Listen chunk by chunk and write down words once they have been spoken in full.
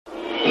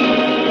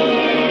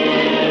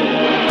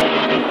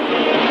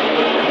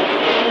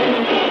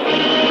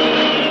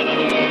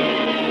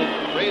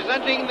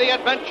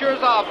Adventures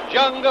of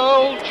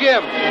Jungle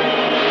Jim.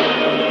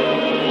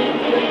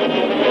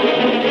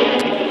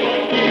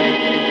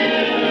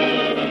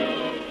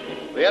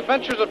 The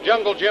Adventures of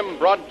Jungle Jim,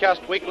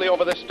 broadcast weekly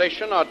over this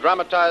station, are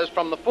dramatized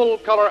from the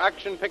full-color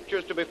action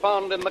pictures to be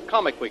found in the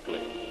Comic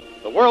Weekly,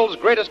 the world's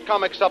greatest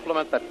comic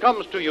supplement that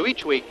comes to you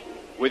each week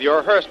with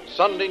your Hearst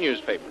Sunday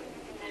newspaper.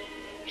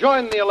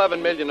 Join the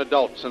 11 million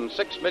adults and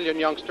 6 million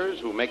youngsters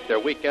who make their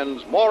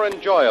weekends more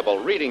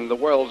enjoyable reading the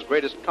world's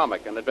greatest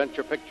comic and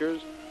adventure pictures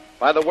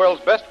by the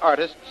world's best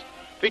artists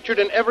featured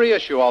in every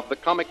issue of the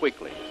Comic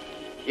Weekly.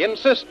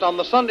 Insist on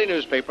the Sunday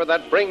newspaper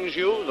that brings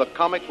you the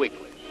Comic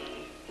Weekly.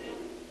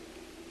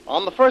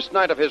 On the first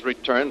night of his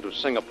return to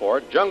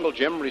Singapore, Jungle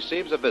Jim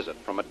receives a visit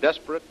from a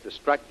desperate,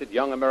 distracted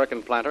young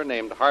American planter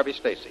named Harvey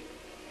Stacy.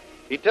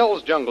 He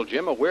tells Jungle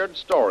Jim a weird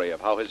story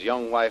of how his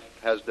young wife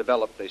has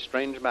developed a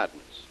strange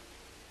madness.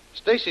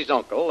 Stacy's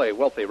uncle, a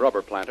wealthy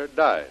rubber planter,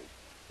 dies,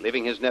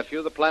 leaving his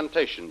nephew the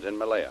plantations in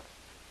Malaya.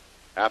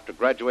 After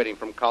graduating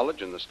from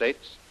college in the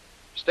States,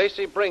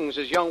 Stacy brings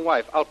his young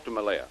wife out to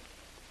Malaya.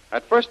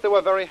 At first, they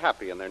were very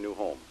happy in their new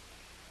home.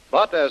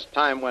 But as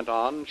time went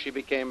on, she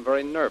became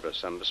very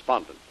nervous and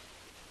despondent.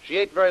 She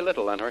ate very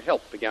little, and her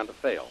health began to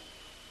fail.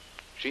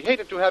 She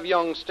hated to have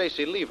young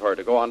Stacy leave her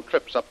to go on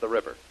trips up the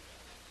river.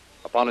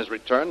 Upon his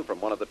return from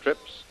one of the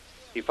trips,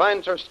 he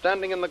finds her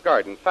standing in the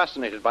garden,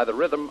 fascinated by the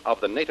rhythm of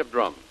the native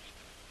drums.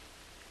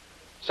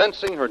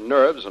 Sensing her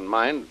nerves and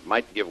mind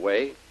might give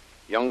way,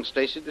 young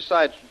Stacy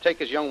decides to take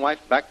his young wife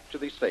back to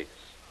the States.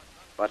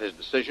 But his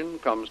decision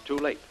comes too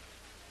late.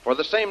 For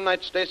the same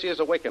night, Stacy is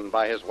awakened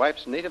by his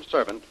wife's native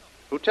servant,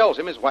 who tells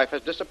him his wife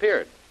has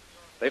disappeared.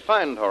 They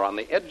find her on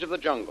the edge of the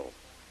jungle,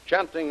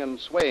 chanting and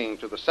swaying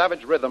to the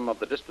savage rhythm of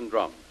the distant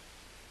drums.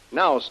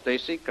 Now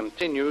Stacy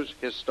continues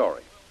his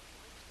story.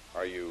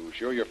 Are you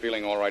sure you're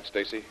feeling all right,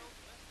 Stacy?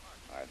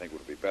 I think it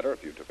would be better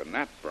if you took a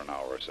nap for an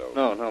hour or so.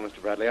 No,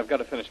 Mr. Bradley. I've got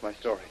to finish my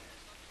story.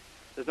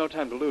 There's no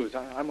time to lose.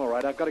 I'm all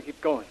right. I've got to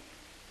keep going.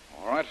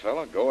 All right,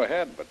 fella, go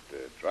ahead, but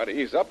try to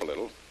ease up a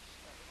little.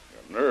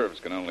 Your nerves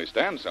can only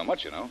stand so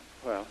much, you know.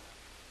 Well,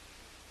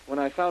 when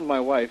I found my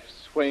wife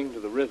swaying to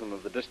the rhythm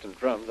of the distant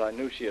drums, I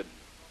knew she had,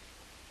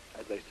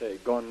 as they say,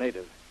 gone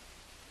native.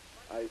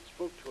 I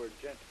spoke to her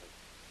gently.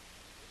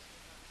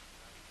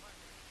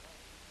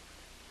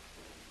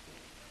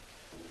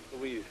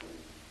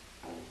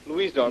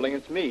 Louise, darling,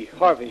 it's me,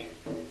 Harvey.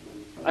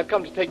 I've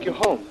come to take you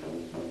home.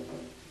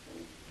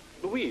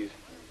 Louise!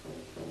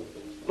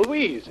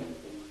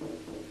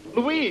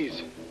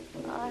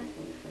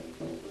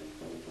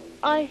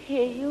 I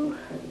hear you.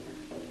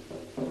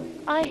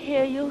 I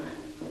hear you.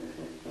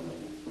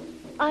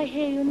 I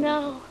hear you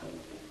now.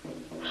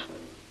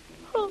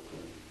 Oh.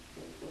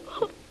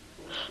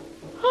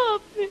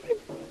 Harvey.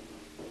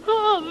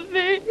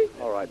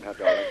 All right now,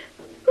 darling.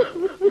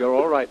 You're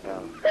all right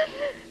now.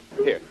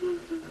 Here,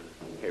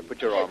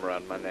 put your arm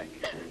around my neck.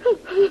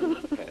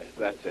 Yes,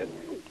 that's it.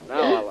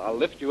 Now I'll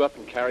lift you up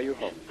and carry you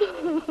home.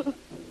 You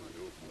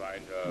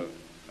find her,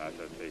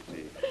 Master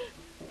Stacy.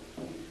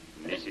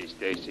 Mrs.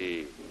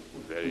 Stacy,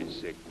 very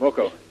sick.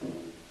 Moko,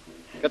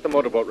 get the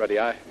motorboat ready.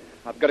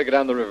 I've got to get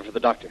down the river for the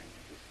doctor.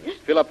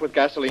 Fill up with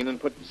gasoline and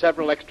put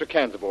several extra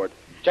cans aboard.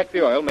 Check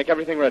the oil, make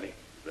everything ready.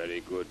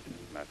 Very good,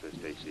 Master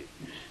Stacy.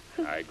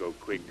 I go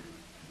quick.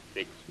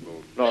 Big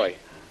spoon. Noi,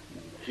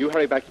 you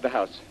hurry back to the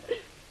house.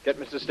 Get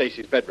Mrs.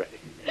 Stacy's bed ready.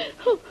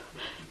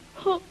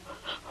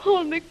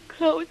 Hold me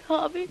close,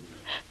 Harvey.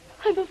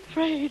 I'm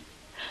afraid.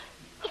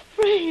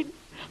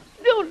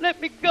 Don't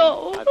let me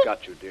go. I've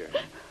got you, dear.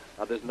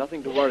 Now, there's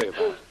nothing to worry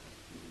about.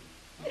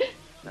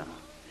 Now,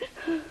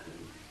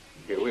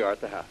 here we are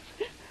at the house.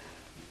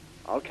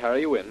 I'll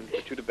carry you in and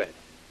put you to bed.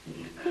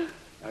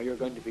 Now, you're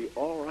going to be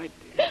all right,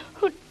 dear.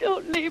 Oh,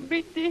 don't leave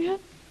me, dear.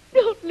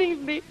 Don't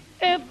leave me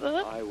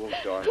ever. I won't,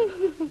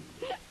 darling.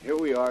 Here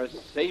we are,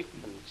 safe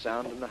and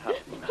sound in the house.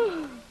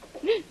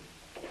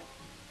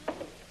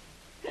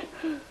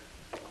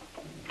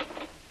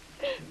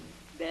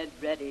 Bed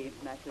ready,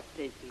 Master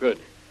Stacy. Good.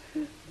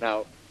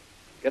 Now,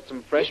 get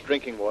some fresh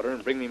drinking water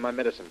and bring me my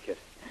medicine kit.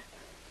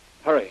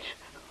 Hurry.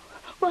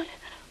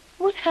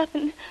 What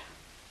happened?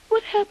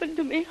 What happened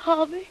to me,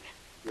 Harvey?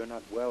 You're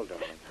not well,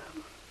 darling.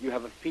 You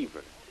have a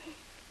fever.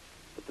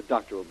 But the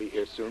doctor will be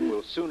here soon.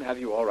 We'll soon have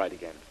you all right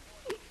again.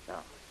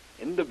 Now,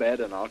 into bed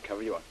and I'll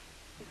cover you up.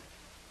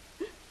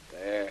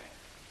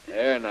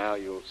 There now.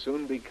 You'll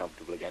soon be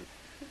comfortable again.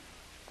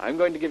 I'm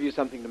going to give you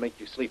something to make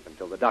you sleep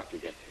until the doctor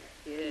gets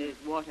here. Here's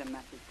water,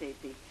 Master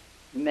Stacy.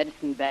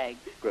 Medicine bag.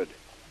 Good.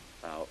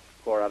 Now,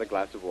 pour out a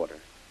glass of water.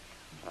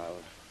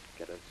 I'll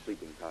get a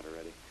sleeping powder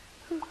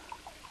ready.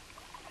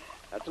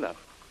 That's enough.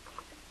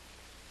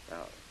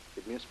 Now,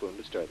 give me a spoon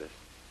to stir this.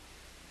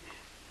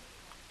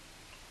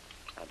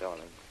 Now,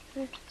 darling,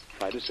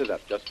 try to sit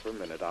up just for a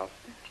minute. I'll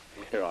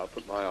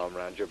put my arm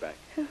around your back.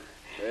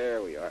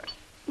 There we are.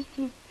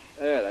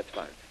 There, that's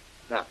fine.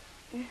 Now,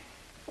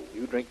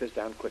 you drink this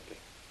down quickly.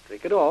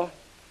 Drink it all.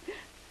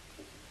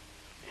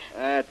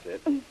 That's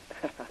it.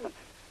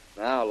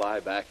 Now lie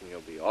back and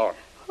you'll be all right.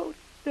 Oh,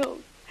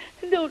 don't.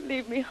 Don't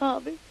leave me,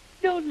 Harvey.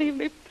 Don't leave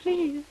me,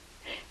 please.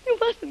 You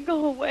mustn't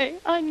go away.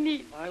 I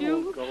need I you.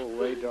 won't go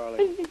away,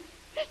 darling.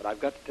 But I've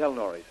got to tell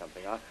Norrie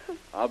something.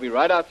 I'll be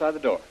right outside the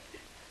door.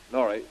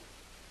 Norrie,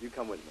 you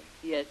come with me.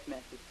 Yes,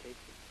 Master Stacy.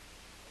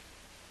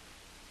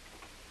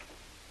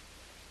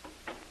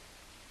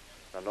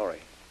 Now,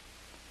 Norrie,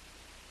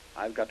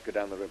 I've got to go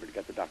down the river to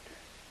get the doctor.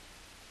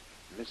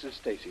 Mrs.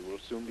 Stacy will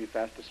soon be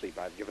fast asleep.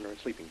 I've given her a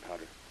sleeping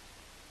powder.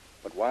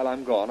 But while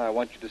I'm gone, I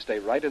want you to stay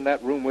right in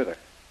that room with her.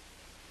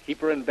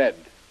 Keep her in bed.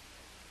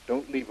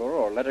 Don't leave her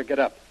or let her get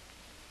up.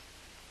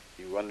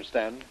 You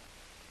understand?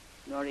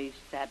 Norrie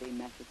savvy,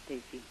 Master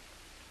Stacy.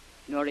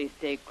 Norrie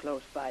stay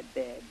close by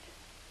bed.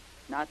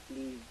 Not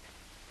leave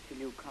till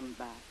you come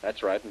back.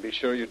 That's right, and be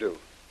sure you do.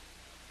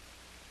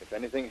 If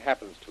anything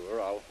happens to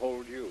her, I'll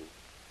hold you.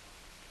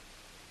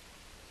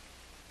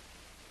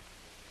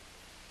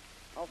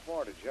 How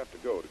far did you have to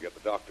go to get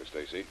the doctor,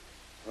 Stacy?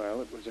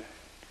 Well, it was a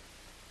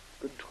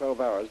good 12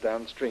 hours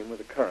downstream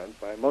with a current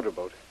by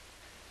motorboat.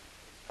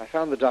 I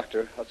found the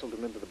doctor, hustled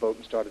him into the boat,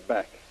 and started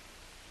back.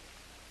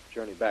 The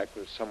journey back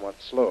was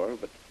somewhat slower,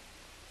 but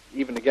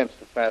even against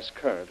the fast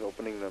current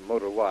opening the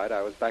motor wide,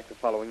 I was back the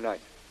following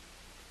night.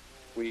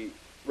 We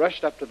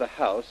rushed up to the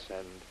house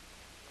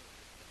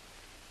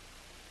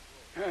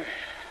and...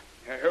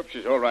 I hope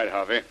she's all right,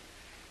 Harvey.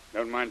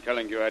 Don't mind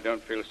telling you I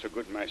don't feel so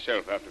good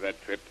myself after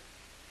that trip.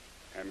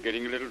 I'm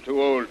getting a little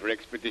too old for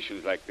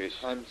expeditions like this.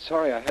 I'm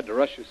sorry I had to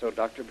rush you so,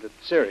 Doctor, but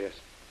it's serious.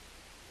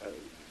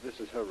 This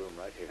is her room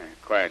right here.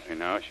 Quietly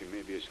now. She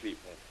may be asleep.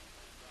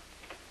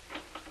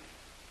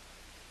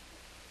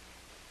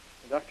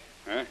 Doctor?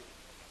 Huh?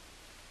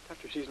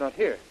 Doctor, she's not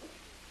here.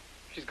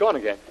 She's gone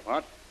again.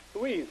 What?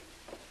 Louise!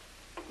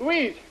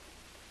 Louise!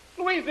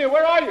 Louise, dear,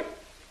 where are you?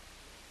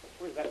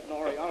 Where's that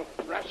Norrie? I'll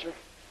thrash her.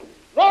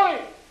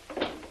 Norrie!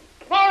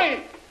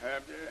 Norrie!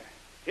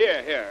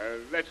 Here.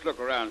 Let's look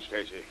around,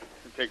 Stacy.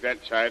 Take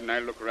that side, and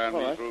I'll look around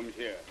All these right. rooms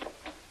here.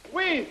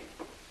 Louise!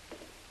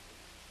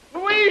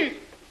 Louise!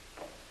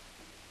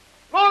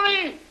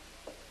 Norrie!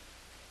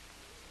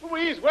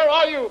 Louise, where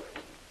are you?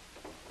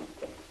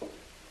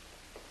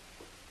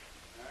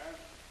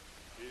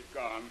 She's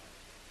gone.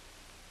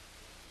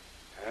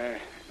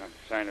 Not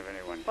a sign of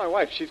anyone. My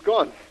wife, she's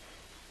gone.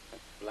 That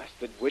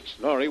blasted witch,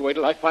 Norrie. Wait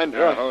till I find her.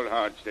 Now, hold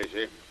hard,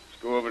 Stacy.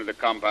 Let's go over to the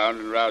compound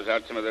and rouse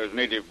out some of those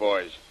native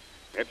boys.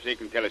 Perhaps they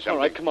can tell us something. All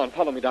right, come on.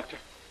 Follow me, Doctor.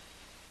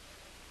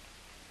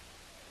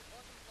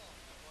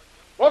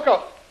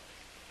 Rocco!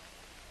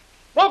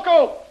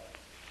 Rocco!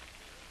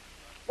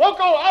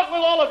 Rocco, out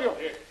with all of you!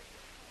 Here.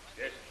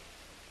 Yes.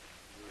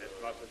 Yes,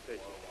 Master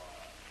Stacy.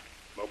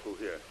 Moku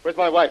here. Where's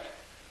my wife?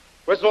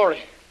 Where's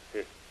Norrie?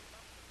 Here.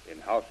 In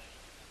house,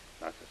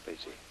 Master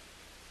Stacy.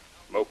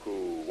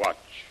 Moku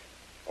watch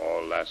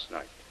all last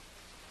night.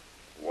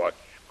 Watch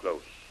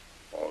close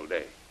all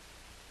day.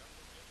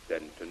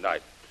 Then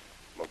tonight,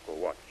 Moku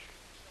watch.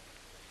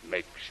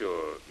 Make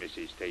sure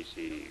Mrs.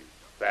 Stacy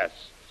fast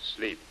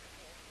sleep.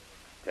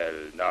 Tell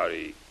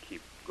Nari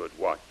keep good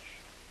watch.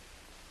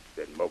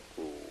 Then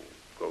Moku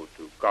go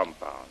to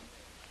compound.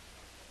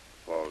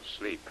 Fall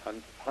asleep.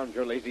 Confound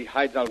your lazy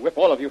hides. I'll whip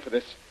all of you for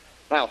this.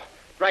 Now,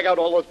 drag out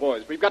all those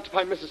boys. We've got to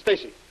find Mrs.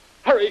 Stacy.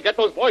 Hurry, get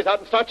those boys out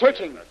and start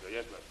searching.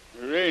 Yes, sir.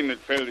 The rain that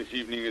fell this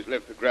evening has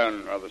left the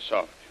ground rather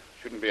soft.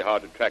 Shouldn't be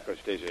hard to track her,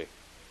 Stacy.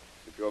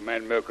 If your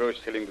man Moko is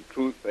telling the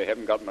truth, they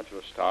haven't got much of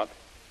a start.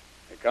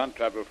 They can't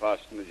travel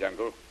fast in the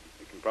jungle.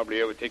 They can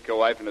probably overtake your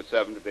wife and a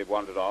servant if they've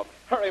wandered off.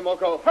 Hurry,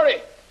 Moko, hurry!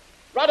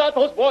 Rout out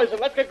those boys and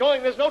let's get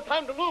going. There's no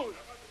time to lose.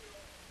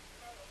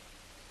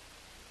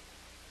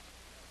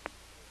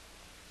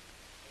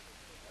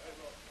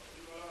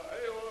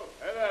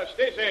 Hello,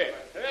 Stacy.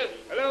 Yes.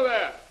 Hello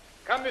there.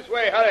 Come this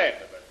way, hurry.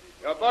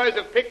 Your boys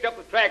have picked up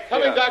the tracks.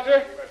 Coming, here.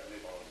 Doctor.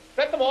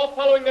 Set them off,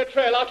 following their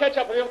trail. I'll catch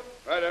up with you.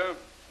 Righto.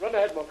 Run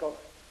ahead, Moko.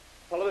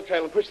 Follow the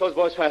trail and push those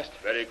boys fast.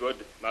 Very good,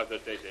 Master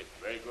Stacy.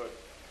 Very good.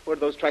 Where'd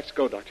those tracks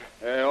go, Doctor?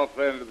 Off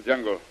there into the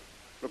jungle.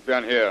 Look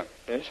down here.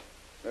 Yes?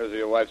 Those are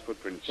your wife's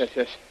footprints.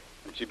 Yes.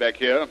 And she back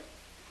here.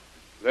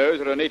 Those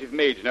are a native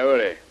maids,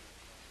 Naori.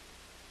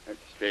 That's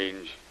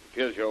strange. It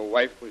appears your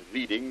wife was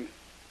leading.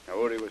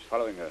 Naori was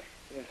following her.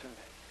 Yes, sir.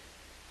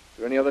 Are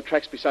there any other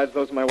tracks besides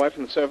those of my wife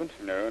and the servant?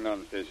 No,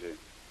 none, Stacy.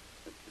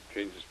 That's the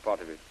strangest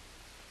part of it.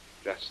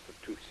 Just the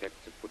two sets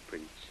of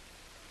footprints.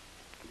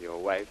 And your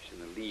wife's in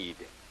the lead.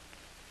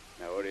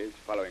 Naori's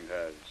following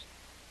hers.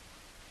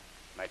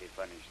 Mighty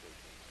funny, Stacy.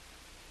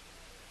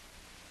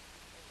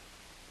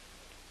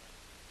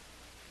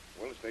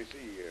 Well,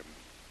 Stacy,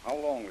 how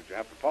long did you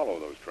have to follow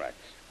those tracks?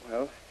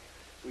 Well,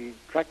 we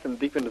tracked them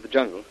deep into the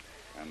jungle.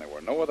 And there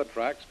were no other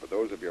tracks but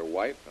those of your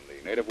wife and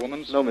the native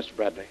woman's? No, Mr.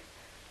 Bradley.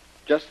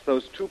 Just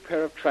those two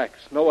pair of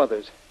tracks, no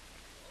others.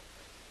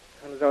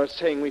 Well, as I was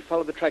saying, we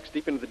followed the tracks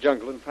deep into the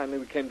jungle, and finally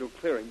we came to a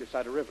clearing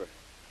beside a river.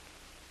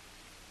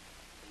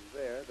 And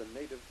there, the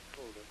natives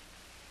told us...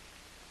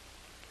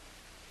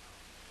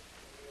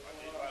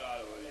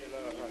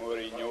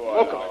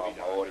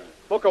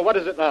 Moko, what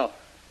is it now?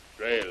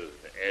 Trail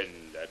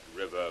end at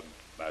river,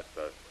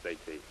 Master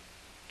Stacy.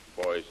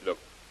 Boys, look.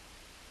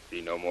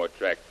 See no more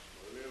tracks.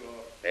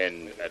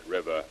 End at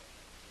river.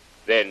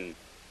 Then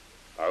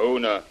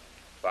Auna,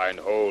 find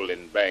hole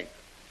in bank.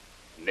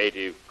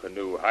 Native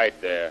canoe hide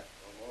there.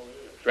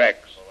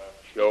 Tracks,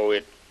 show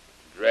it,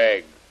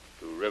 drag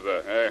to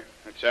river.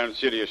 That sounds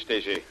serious,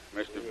 Stacy.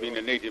 Must have been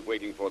a native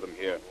waiting for them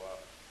here.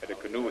 Had a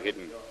canoe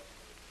hidden.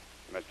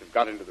 Must have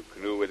got into the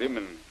canoe with him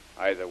and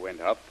either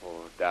went up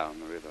or down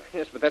the river.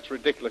 Yes, but that's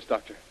ridiculous,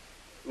 Doctor.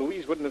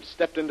 Louise wouldn't have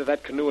stepped into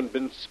that canoe and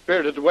been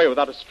spirited away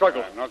without a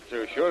struggle. I'm not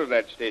so sure of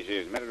that, Stacy.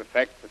 As a matter of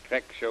fact, the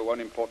tracks show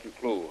one important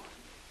clue.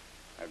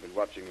 I've been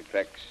watching the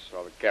tracks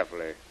rather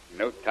carefully.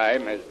 No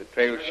time has the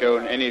trail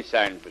shown any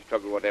signs of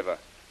struggle whatever.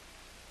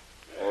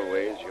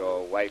 Always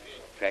your wife's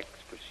tracks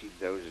precede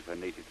those of her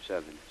native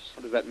servants.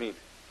 What does that mean?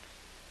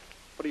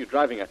 What are you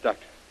driving at,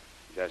 Doctor?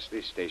 Just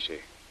this, Stacy.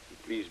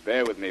 Please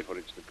bear with me, for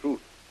it's the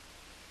truth.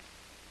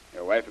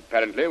 Your wife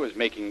apparently was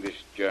making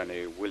this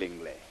journey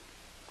willingly,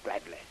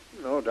 gladly.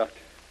 No, Doctor.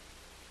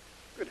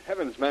 Good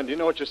heavens, man, do you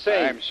know what you're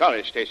saying? I'm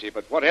sorry, Stacy,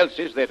 but what else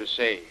is there to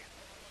say?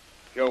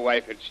 If your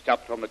wife had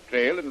stopped on the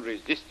trail and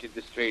resisted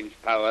the strange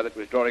power that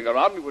was drawing her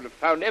on, we would have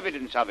found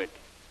evidence of it.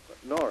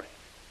 But Nori,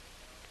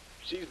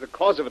 she's the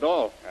cause of it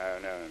all. No,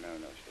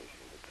 Stacy.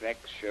 The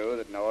tracks show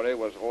that Nori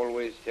was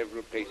always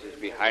several paces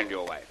behind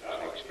your wife, as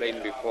I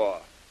explained before.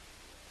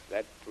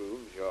 That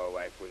proves your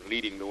wife was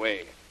leading the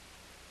way.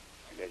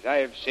 And as I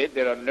have said,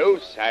 there are no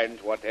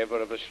signs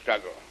whatever of a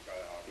struggle.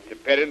 It's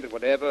apparent that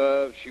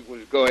whatever she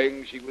was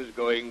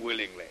going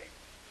willingly.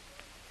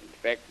 In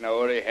fact,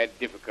 Naori had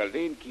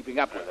difficulty in keeping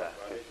up with her.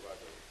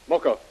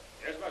 Moko.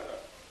 Yes, Master.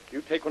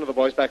 You take one of the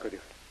boys back with you.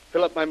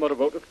 Fill up my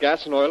motorboat with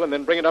gas and oil and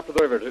then bring it up to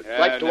the river,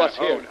 right to us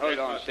here. Hold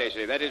on,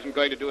 Stacy. That isn't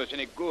going to do us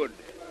any good.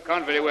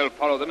 Can't very well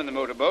follow them in the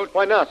motorboat.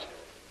 Why not?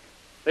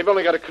 They've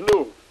only got a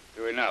canoe.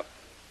 True enough.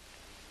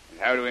 And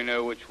how do we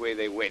know which way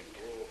they went?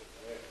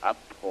 Up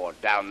or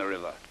down the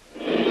river?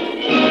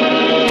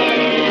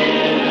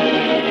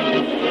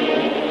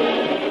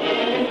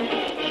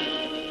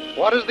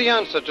 What is the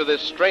answer to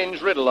this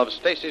strange riddle of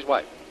Stacy's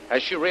wife?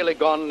 Has she really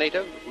gone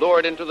native,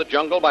 lured into the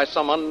jungle by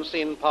some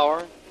unseen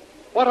power?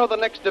 What are the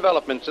next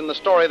developments in the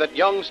story that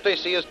young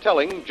Stacy is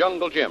telling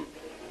Jungle Jim?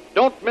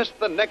 Don't miss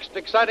the next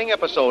exciting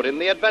episode in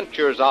the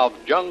adventures of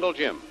Jungle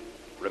Jim.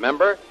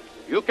 Remember,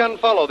 you can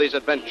follow these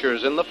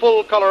adventures in the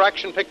full-color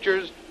action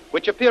pictures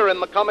which appear in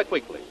the Comic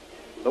Weekly,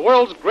 the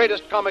world's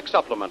greatest comic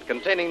supplement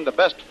containing the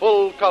best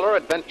full-color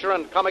adventure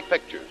and comic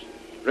pictures.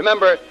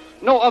 Remember,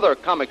 no other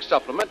comic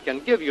supplement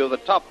can give you the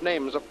top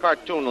names of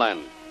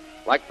Cartoonland,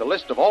 like the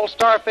list of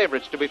all-star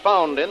favorites to be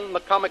found in the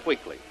Comic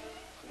Weekly.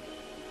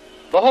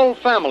 The whole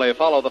family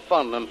follow the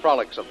fun and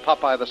frolics of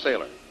Popeye the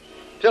Sailor,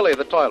 Tilly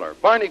the Toiler,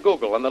 Barney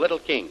Google and the Little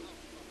King,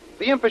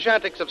 the impish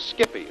antics of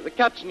Skippy, the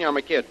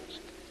Katzenjammer Kids,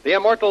 the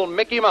immortal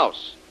Mickey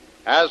Mouse,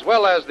 as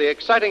well as the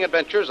exciting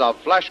adventures of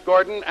Flash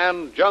Gordon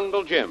and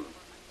Jungle Jim.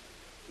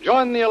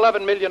 Join the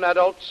 11 million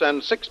adults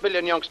and 6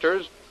 million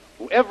youngsters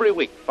who every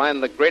week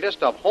find the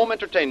greatest of home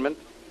entertainment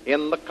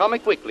in the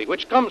Comic Weekly,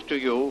 which comes to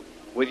you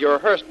with your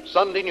Hearst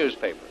Sunday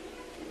newspaper.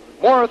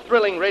 More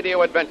thrilling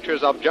radio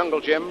adventures of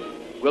Jungle Jim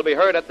will be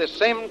heard at this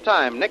same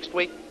time next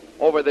week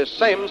over this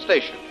same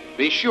station.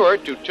 Be sure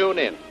to tune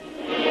in.